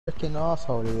Freaking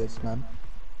asshole he is, man.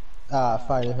 Ah,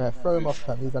 fine, throw him off,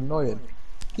 man. He's annoying.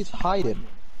 He's hiding.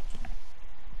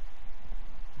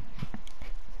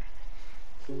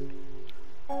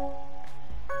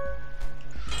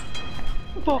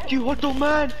 Fuck you, Hoodlum,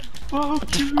 man!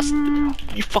 Fuck you!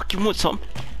 You fucking want some?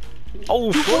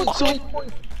 Oh, You want fuck! some?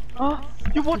 Huh?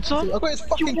 You want some? I got his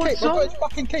fucking You want cape. I some? got his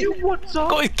fucking cape. You want some?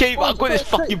 Got his cape. I got this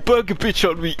fucking burger bitch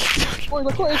on me. Boys,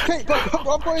 I got his cape.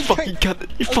 I've got his Fucking cape. cunt.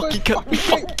 You I got fucking his cunt. You fucking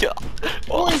fucking cape. cunt.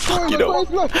 Oh, Boys, fucking I got his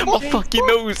nose. blood. My fucking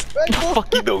nose. My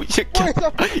fucking nose. You Boys,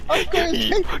 I've got his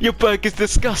cape. Your burgers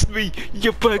disgust me.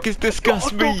 Your burgers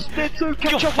disgust me. There's no You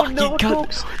ketchup on fucking the hot cunt.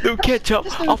 dogs. No ketchup.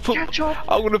 There's no I'll put. ketchup.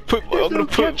 I'm gonna put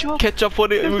ketchup. ketchup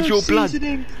on it There's with no your blood.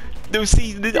 seasoning. No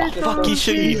seasoning. I'll There's no fucking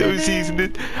show you no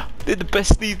seasoning. seasoning. They're the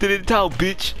best seasoning in town,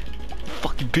 bitch.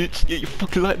 Fucking bitch. Yeah, you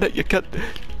fucking like that, you cunt.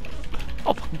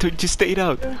 I'll fucking tell you to stay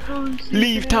down.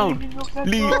 Leave town.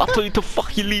 Leave. I told you to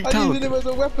fucking leave I'm town. using him as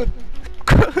a weapon.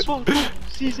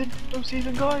 Season, no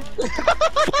season, guy.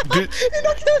 Bitch. He's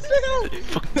not getting out.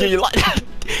 Fuck yeah, you like that?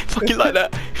 Fucking like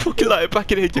that? Fucking like it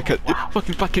back in the head, you cunt. You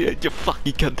fucking back in the head, you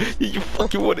fucking cunt. You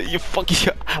fucking want it, you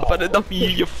fucking. I've had enough of you,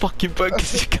 you fucking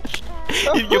burgers, you cunt.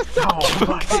 You fucking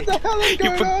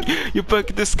burgers. Your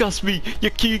burger disgusts me.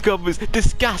 Your cucumbers,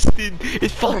 disgusting.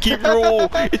 It's fucking raw.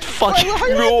 It's fucking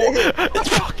raw. It's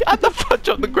fucking. And the punch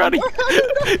on the granny.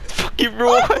 It's fucking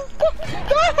raw.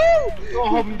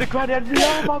 Oh, the granny had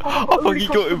lamb. I fucking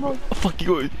got him. I fucking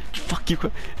got him. You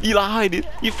fucking. You like hiding.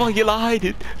 You fucking like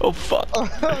hiding. Oh fuck.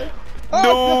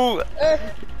 No.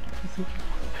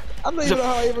 I'm not even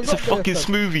how I even It's a got there. fucking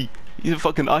smoothie. He's a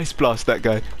fucking ice blast, that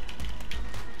guy.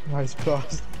 Nice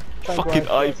blast. Fucking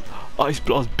ice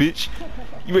blast, bitch.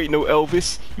 You ain't no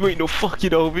Elvis. You ain't no fucking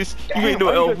Elvis. You ain't no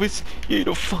Elvis. You ain't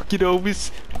no fucking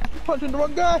Elvis. Punching the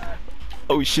wrong guy.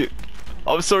 Oh shit.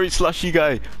 I'm sorry, slushy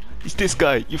guy. It's this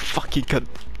guy. You fucking cunt.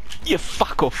 You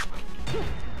fuck off.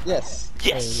 Yes.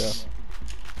 Yes.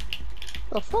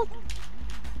 The fuck?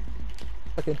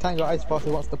 Fucking Tango Ice Blast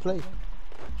who wants to play.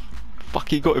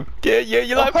 Fucking got him. Yeah,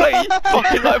 you like playing.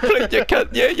 Fucking like playing, you cunt.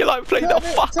 Yeah, you like playing. Now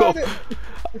fuck off.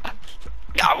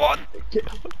 Come on.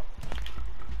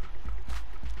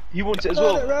 He wants it as Turn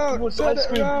it well. round. He wants Turn ice it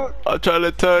cream. round. I'm trying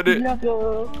to turn it.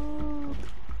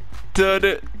 Turn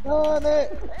it. Turn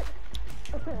it.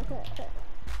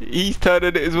 He's turning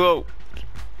it as well.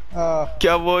 Ah.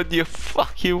 Come on, you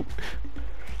fuck you.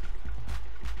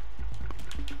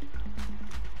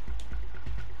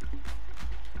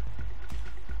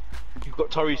 You've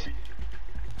got Torres.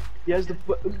 He has the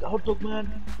hot dog,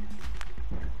 man.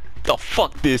 Oh,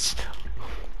 fuck this.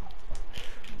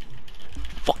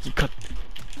 Fuck you cunt.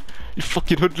 You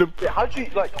fucking hoodlum. Yeah, how do you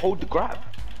like hold the grab?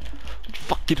 You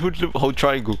fucking hoodlum. Hold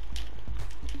triangle.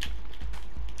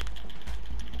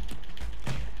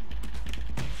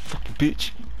 Fucking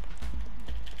bitch.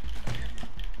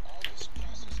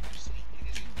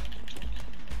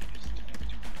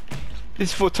 This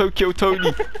is for Tokyo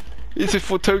Tony. This is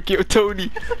for Tokyo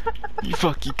Tony. You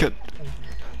fucking cunt.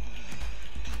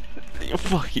 You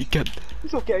fucking cunt.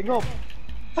 He's not getting up.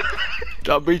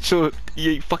 I made sure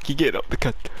he ain't fucking getting up the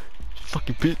cunt.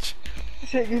 Fucking bitch. He's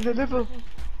hitting in the liver.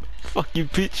 Fucking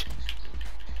bitch.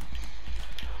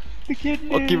 The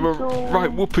kidney. I'll give her a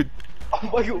right whooping. Oh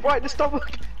my god, right in the stomach.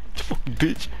 Fucking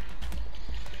bitch.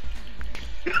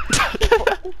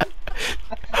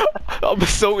 I'm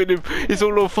assaulting him. It's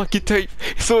all on fucking tape.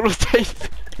 It's all on tape.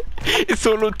 It's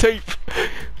all on tape.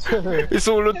 It's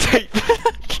all on tape.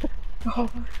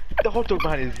 The hot dog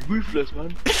man is ruthless,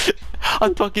 man. I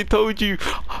fucking told you.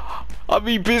 I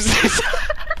mean business.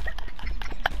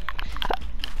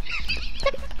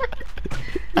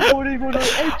 He's not even on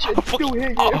the edge and still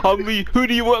hitting it. I mean, who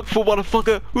do you work for,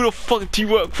 motherfucker? Who the fuck do you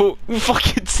work for? Who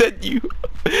fucking sent you?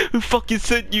 Who fucking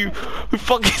sent you? Who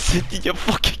fucking sent you? You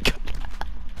fucking cunt.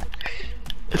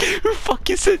 Who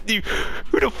fucking sent you?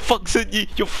 Who the fuck sent you?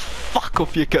 You fuck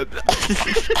off, you cunt.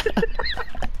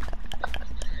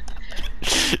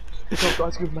 It's not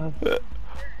ice cream, man. I'm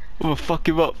gonna fuck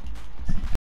him up.